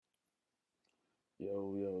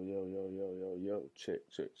Yo, yo, yo, yo, yo, yo, yo. Check,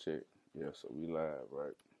 check, check. Yeah, so we live,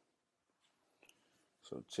 right?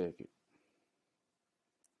 So check it.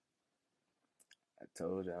 I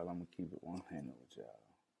told y'all I'm gonna keep it 100 with y'all.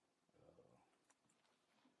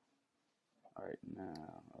 All right,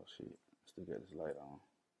 now, oh shit, still got this light on.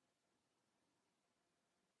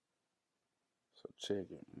 So check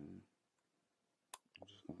it, man. I'm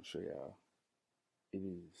just gonna show y'all. It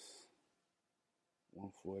is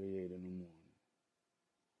 1:48 in the morning.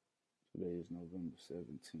 Today is November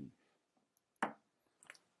 17th.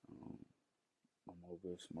 Um, I'm over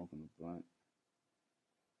here smoking a blunt,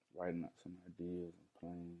 writing out some ideas and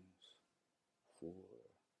plans for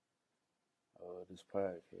this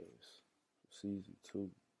podcast for season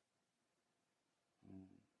two. Um,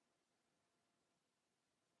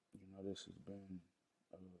 this has been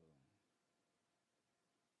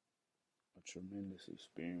a tremendous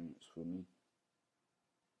experience for me,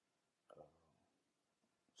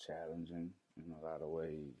 challenging in a lot of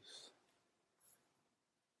ways,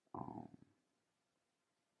 um,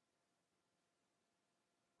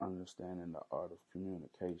 understanding the art of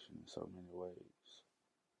communication in so many ways.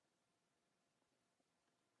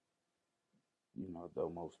 Though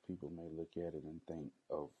most people may look at it and think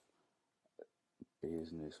of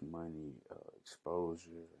business, money, exposure,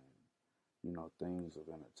 and, things of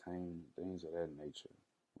entertainment, things of that nature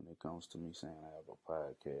when it comes to me saying I have a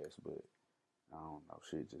podcast, but I don't know,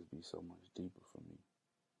 shit just be so much deeper for me.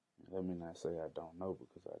 And let me not say I don't know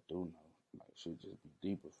because I do know. Like, shit just be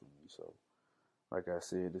deeper for me. So, like I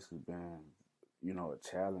said, this has been, a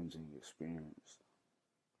challenging experience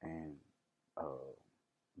and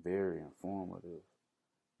very informative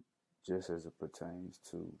just as it pertains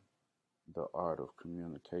to the art of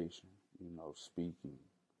communication, speaking,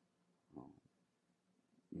 um,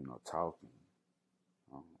 talking,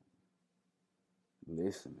 um,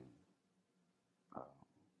 listening, uh,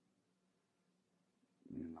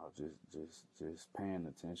 just paying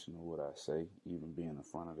attention to what I say, even being in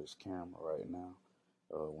front of this camera right now.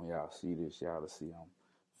 When y'all see this, y'all to see I'm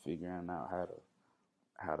figuring out how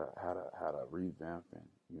to revamp and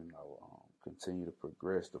continue to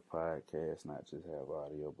progress the podcast, not just have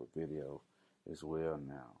audio but video as well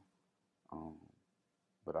now. Um,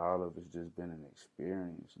 but all of it's just been an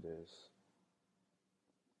experience that's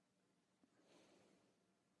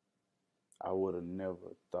I would have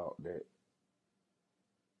never thought that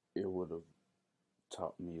it would have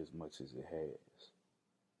taught me as much as it has,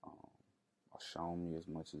 um, or shown me as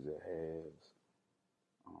much as it has.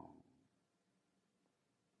 Um,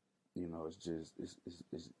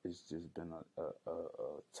 it's just been a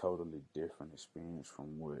totally different experience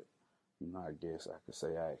from what I guess I could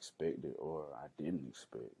say I expected or I didn't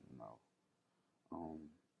expect. Um,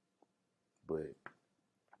 but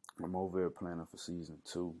I'm over here planning for season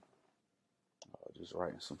two. Just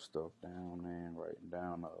writing some stuff down, man. Writing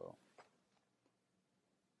down,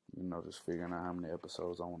 just figuring out how many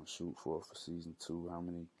episodes I want to shoot for season two. How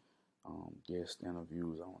many guest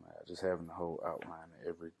interviews I want to have. Just having the whole outline of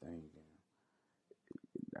everything.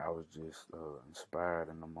 And I was just inspired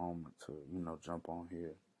in the moment to, jump on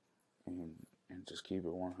here and just keep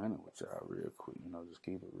it 100 with y'all real quick. Just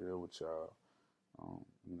keep it real with y'all.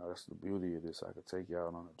 That's the beauty of this. I could take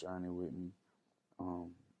y'all on a journey with me.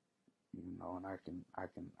 And I can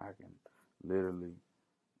literally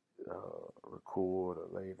record or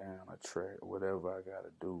lay down a track, whatever I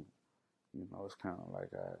gotta do. It's kind of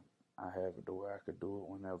like I have it the way I could do it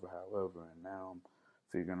whenever, however. And now I'm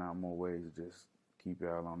figuring out more ways to just keep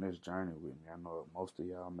y'all on this journey with me. I know most of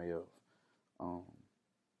y'all may have um,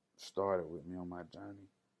 started with me on my journey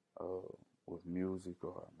with music,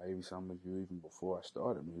 or maybe some of you even before I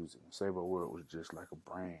started music. And Sabo World was just like a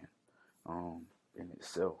brand in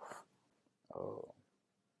itself.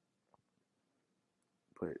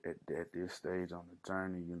 But at this stage on the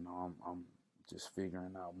journey, I'm just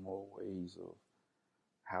figuring out more ways of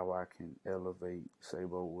how I can elevate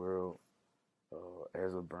Sabo World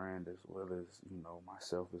as a brand, as well as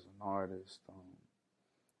myself as an artist.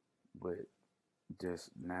 But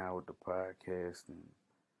just now with the podcast,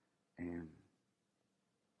 and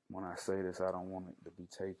when I say this, I don't want it to be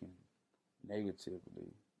taken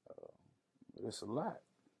negatively. But it's a lot.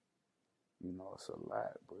 It's a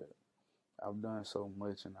lot. But I've done so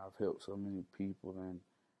much, and I've helped so many people, and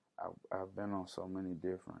I've been on so many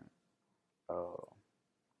different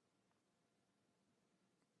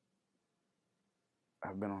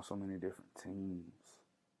teams,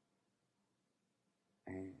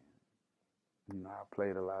 and I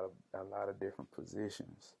played a lot of different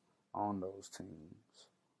positions on those teams.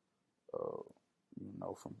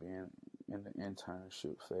 From being in the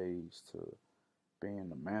internship phase to being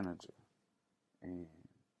the manager, And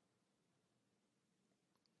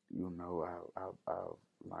I've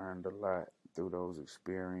learned a lot through those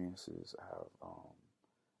experiences.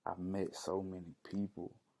 I've met so many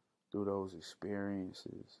people through those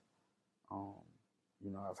experiences. Um,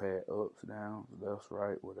 I've had ups, downs, left,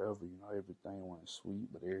 right, whatever. Everything wasn't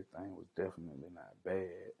sweet, but everything was definitely not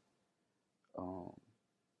bad. Um,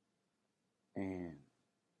 and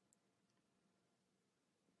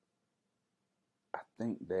I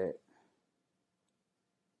think that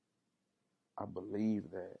I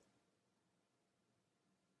believe that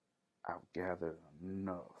I've gathered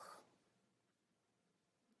enough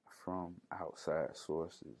from outside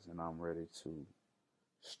sources, and I'm ready to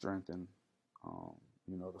strengthen, um,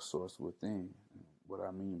 the source within. And what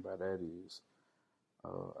I mean by that is,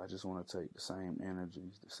 I just want to take the same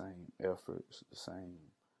energies, the same efforts, the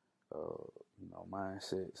same,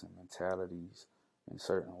 mindsets and mentalities in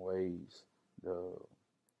certain ways, the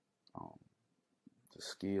um, the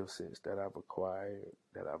skill sets that I've acquired,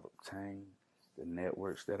 that I've obtained, the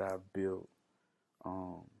networks that I've built,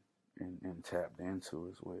 um, and tapped into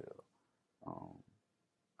as well. Um,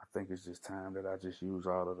 I think it's just time that I just use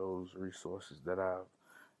all of those resources that I've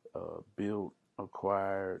built,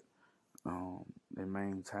 acquired, and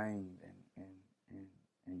maintained, and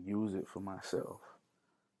and use it for myself.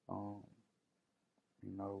 Um,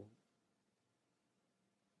 you know,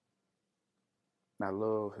 I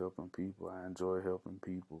love helping people. I enjoy helping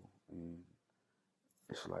people, and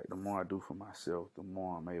it's like the more I do for myself, the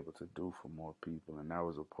more I'm able to do for more people. And that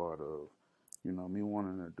was a part of, me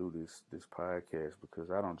wanting to do this podcast,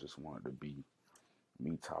 because I don't just want it to be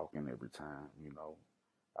me talking every time.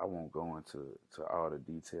 I won't go into all the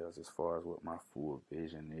details as far as what my full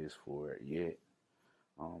vision is for it yet,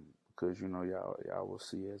 because y'all will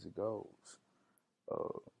see as it goes.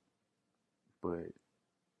 Uh, but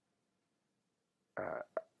I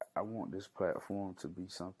I want this platform to be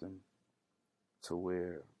something to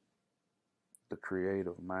where the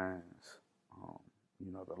creative minds, um,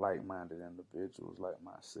 the like-minded individuals like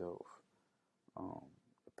myself, um,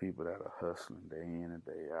 the people that are hustling day in and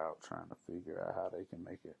day out, trying to figure out how they can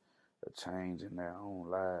make a change in their own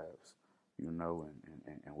lives,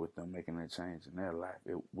 and with them making a change in their life,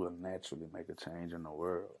 it will naturally make a change in the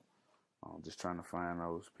world. Just trying to find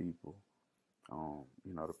those people,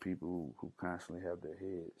 the people who constantly have their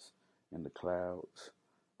heads in the clouds,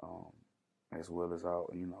 um, as well as all,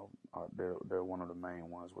 they're one of the main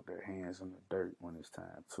ones with their hands in the dirt when it's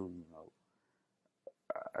time to,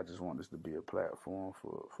 I just want this to be a platform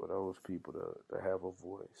for those people to have a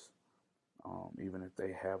voice. Even if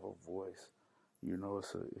they have a voice,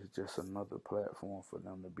 it's just another platform for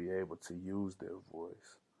them to be able to use their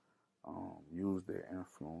voice, use their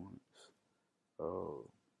influence. Uh,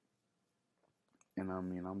 and I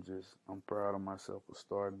mean, I'm proud of myself for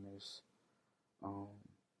starting this. Um,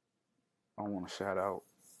 I want to shout out,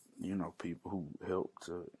 people who helped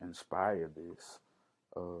to inspire this.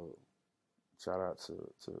 Uh, Shout out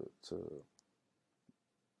to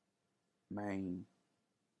Maine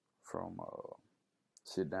from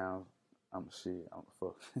Sit Down. I'm shit. I'm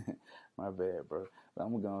fuck. My bad, bro. But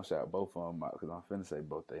I'm gonna shout both of them out because I'm finna say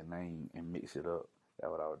both their name and mix it up.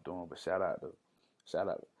 That's what I was doing. But shout out.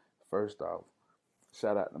 First off,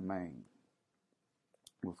 shout out to Maine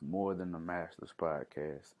with More Than the Masters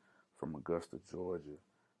podcast from Augusta, Georgia.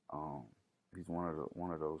 Um, he's one of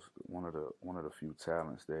the few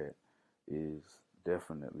talents that is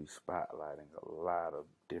definitely spotlighting a lot of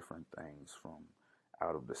different things from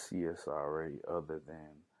out of the CSRA, other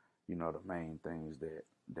than the main things that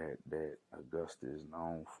Augusta is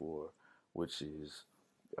known for, which is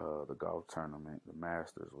the golf tournament, the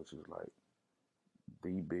Masters, which is like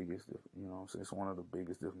the biggest, it's one of the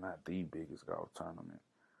biggest, if not the biggest golf tournament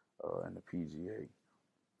in the PGA.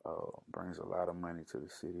 Brings a lot of money to the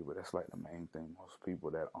city, but that's like the main thing most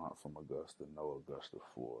people that aren't from Augusta know Augusta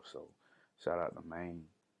for. So shout out to Maine,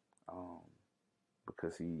 um,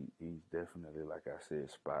 because he's definitely, like I said,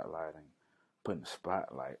 putting a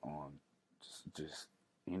spotlight on just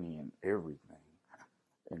any and everything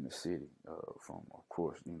in the city. From, of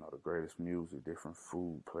course, the greatest music, different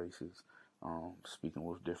food places, speaking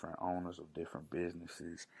with different owners of different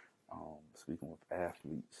businesses, speaking with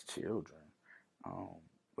athletes, children, um,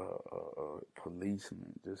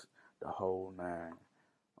 policemen, just the whole nine.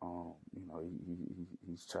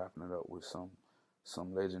 He's chopping it up with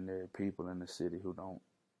some legendary people in the city who don't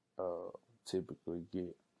typically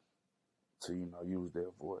get to use their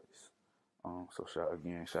voice. So shout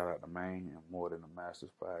out to Maine and More Than the Masters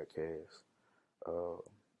podcast.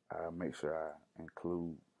 I make sure I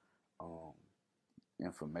include um,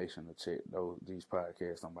 information to check these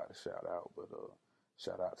podcasts I'm about to shout out. But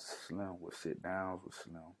Shout out to Slim with Sit Downs with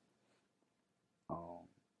Slim. Um,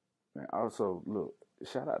 and also, look,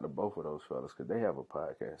 shout out to both of those fellas because they have a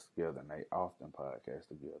podcast together and they often podcast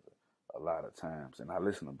together a lot of times. And I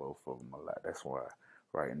listen to both of them a lot. That's why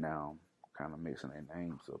right now I'm kind of mixing their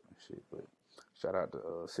names up and shit. But shout out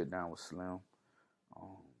to Sit Down with Slim.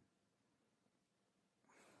 Um,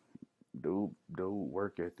 dude,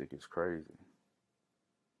 work ethic is crazy.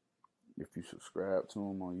 If you subscribe to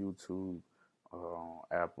him on YouTube, on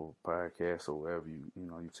Apple Podcasts or wherever you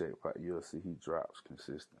check, you'll see he drops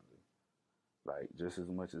consistently. Like just as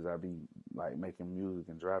much as I be like making music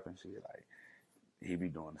and dropping shit, like he be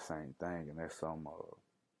doing the same thing, and that's some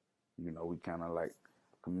we kind of like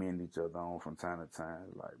commend each other on from time to time.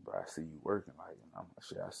 Like, bro, I see you working. Like, and I'm like,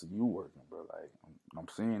 shit, I see you working, bro. Like, I'm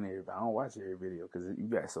seeing it. I don't watch every video because you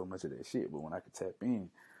got so much of that shit. But when I can tap in,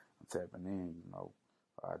 I'm tapping in.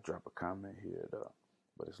 I drop a comment here, though.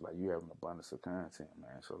 But it's like you have an abundance of content,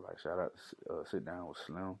 man. So like, shout out to Sit Down with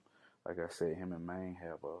Slim. Like I said, him and Maine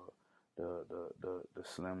have the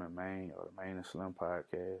Slim and Maine or the Maine and Slim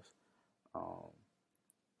podcast.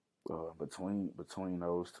 Between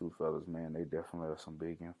those two fellas, man, they definitely are some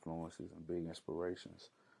big influences and big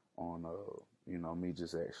inspirations on me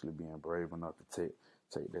just actually being brave enough to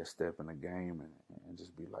take that step in the game and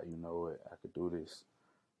just be like, you know what, I could do this.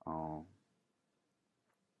 I'll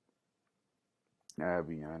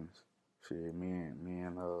be honest. Shit, me and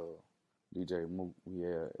DJ Mook, we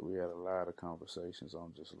had a lot of conversations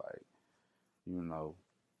on just like, you know,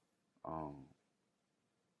 um,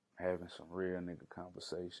 having some real nigga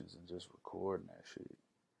conversations and just recording that shit.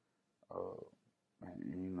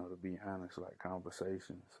 And to be honest, like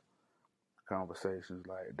conversations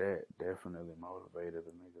like that definitely motivated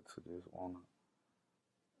a nigga to just wanna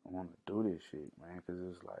do this shit, man. Cause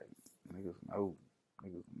it's like niggas know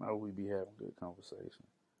we be having good conversation,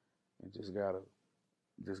 and just gotta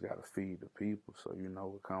feed the people. So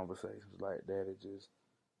with conversations like that, it just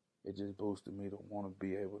boosted me to want to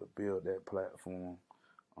be able to build that platform.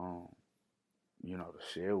 To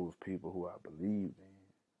share with people who I believed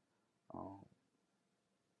in.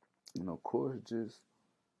 Of course,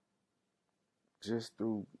 just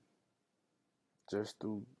through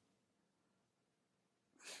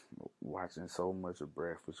watching so much of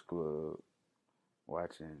Breakfast Club,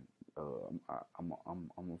 watching. I'm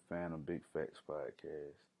a fan of Big Facts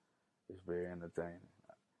podcast. It's very entertaining.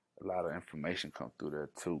 A lot of information come through there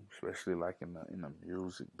too, especially like in the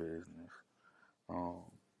music business.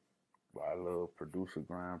 I love Producer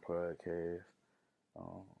Grind podcast.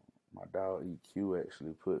 My dog EQ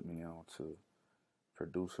actually put me on to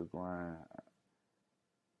Producer Grind,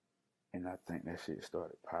 and I think that shit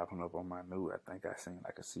started popping up on my new. I think I seen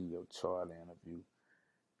like a CEO Charlie interview.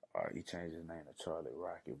 He changed his name to Charlie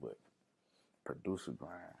Rocket, but Producer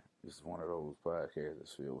Grind is one of those podcasts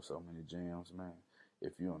that's filled with so many gems, man.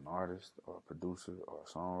 If you're an artist or a producer or a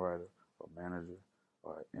songwriter or manager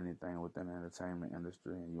or anything within the entertainment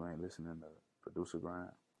industry and you ain't listening to Producer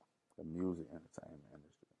Grind, the music entertainment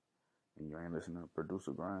industry, and you ain't listening to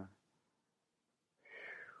Producer Grind,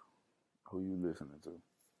 who you listening to?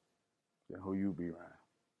 Then who you be around?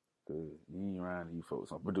 Because you ain't around these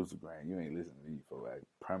folks on Producer Grind. You ain't listening to these folks. I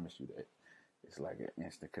promise you that. It's like an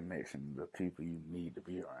instant connection to the people you need to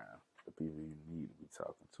be around, the people you need to be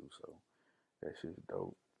talking to. So that shit's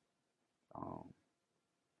dope.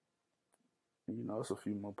 It's a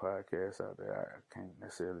few more podcasts out there I can't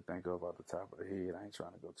necessarily think of off the top of the head. I ain't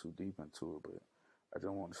trying to go too deep into it, but I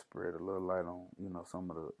just want to spread a little light on,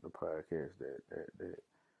 some of the podcasts that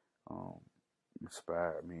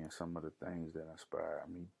inspired me and some of the things that inspired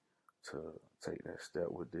me to take that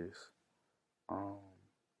step with this.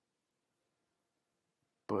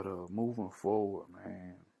 But moving forward,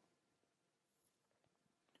 man,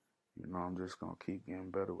 I'm just gonna keep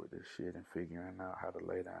getting better with this shit and figuring out how to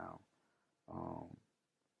lay down,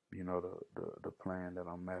 the plan that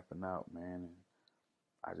I'm mapping out, man. And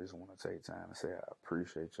I just want to take time to say I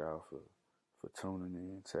appreciate y'all for tuning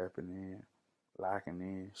in, tapping in, locking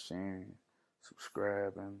in, sharing,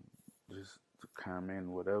 subscribing, just comment,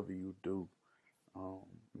 whatever you do.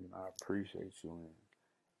 I appreciate you,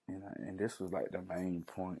 and this was like the main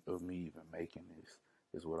point of me even making this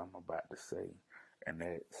is what I'm about to say, and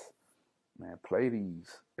that's, man, play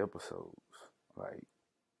these episodes. Like,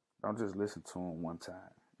 don't just listen to them one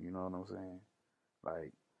time. You know what I'm saying?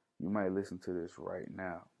 Like, you might listen to this right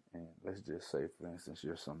now, and let's just say, for instance,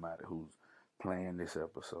 you're somebody who's playing this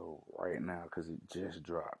episode right now because it just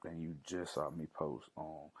dropped, and you just saw me post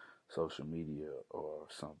on social media or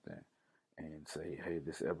something, and say, hey,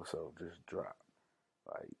 this episode just dropped.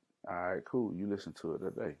 Like, all right, cool, you listen to it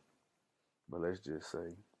today. But let's just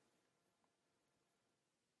say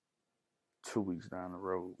 2 weeks down the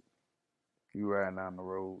road. You riding down the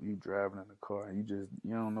road, you driving in the car, and you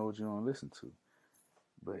don't know what you want to listen to.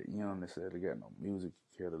 But you don't necessarily got no music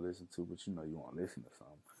you care to listen to, but you know you want to listen to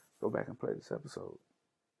something. Go back and play this episode.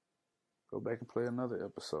 Go back and play another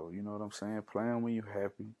episode. You know what I'm saying? Play them when you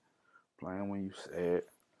happy. Play them when you sad.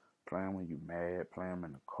 Play them when you mad. Play them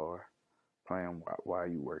in the car. Play them while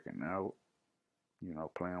you working out. You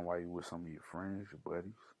know, play them while you with some of your friends, your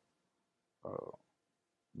buddies. Uh,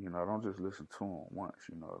 you know, don't just listen to them once.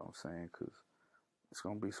 You know what I'm saying? Because it's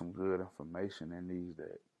gonna be some good information in these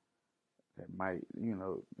that might, you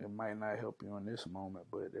know, it might not help you in this moment,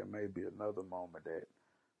 but there may be another moment that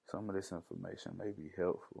some of this information may be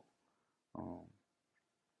helpful. Um,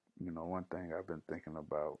 you know, one thing I've been thinking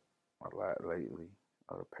about a lot lately,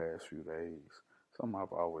 the past few days, something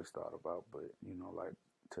I've always thought about, but you know, like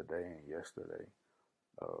today and yesterday,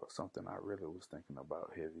 something I really was thinking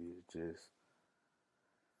about heavy is just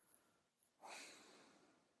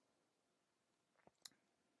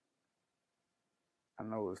I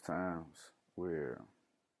know it's times where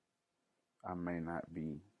I may not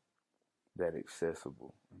be that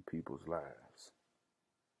accessible in people's lives.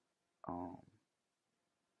 Um,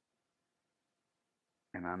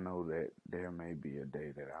 and I know that there may be a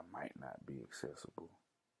day that I might not be accessible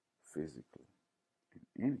physically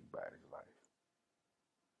in anybody's life.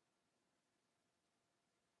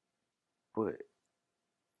 But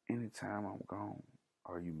anytime I'm gone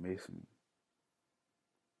or you miss me,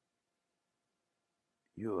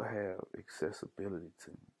 you'll have accessibility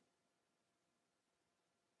to me.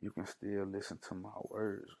 You can still listen to my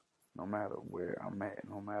words no matter where I'm at,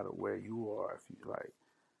 no matter where you are. If you like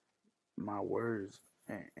my words,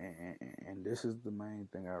 and this is the main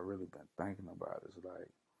thing I really been thinking about is like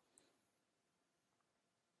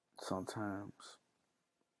sometimes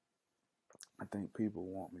I think people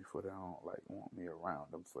want me for their own, like want me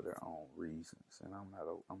around them for their own reasons, and I'm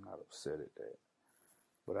not upset at that.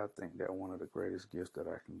 But I think that one of the greatest gifts that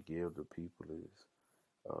I can give to people is,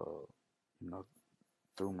 you know,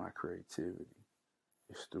 through my creativity.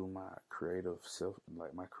 It's through my creative self,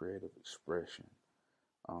 like my creative expression.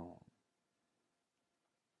 Um,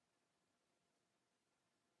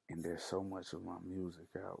 and there's so much of my music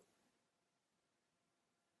out,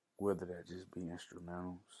 whether that just be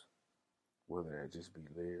instrumentals, whether that just be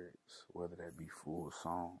lyrics, whether that be full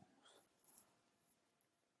songs.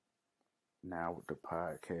 Now with the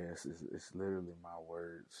podcast, it's literally my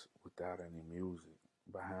words without any music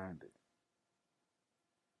behind it.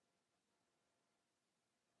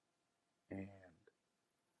 And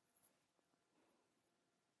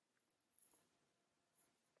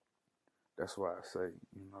that's why I say,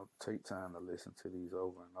 you know, take time to listen to these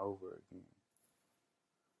over and over again.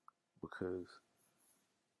 Because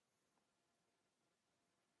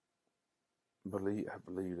I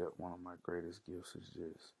believe that one of my greatest gifts is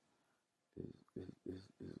just is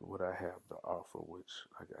what I have to offer, which,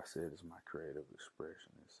 like I said, is my creative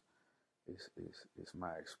expression. It's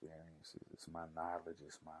my experiences, it's my knowledge,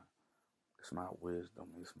 it's my wisdom,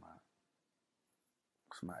 it's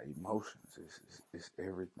my emotions, it's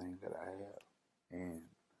everything that I have, and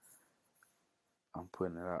I'm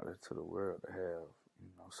putting it out there to the world to have,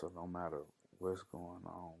 you know. So no matter what's going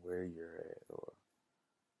on, where you're at, or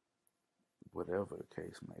whatever the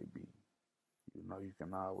case may be, you know, you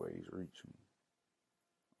can always reach me.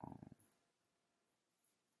 Um,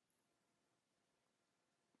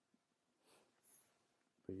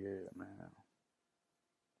 but yeah, man,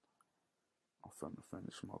 I'm finna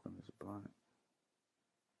finish smoking this blunt.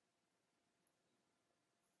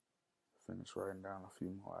 Finish writing down a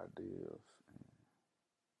few more ideas. And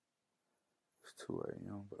it's 2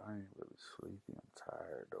 a.m., but I ain't really sleepy. I'm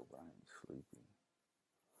tired though, but I ain't sleepy.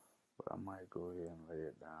 But I might go ahead and lay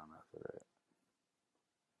it down after that.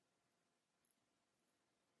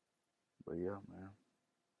 But yeah, man.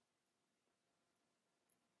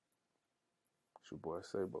 It's your boy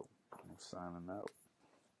Sabo. I'm signing out.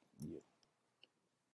 Yeah.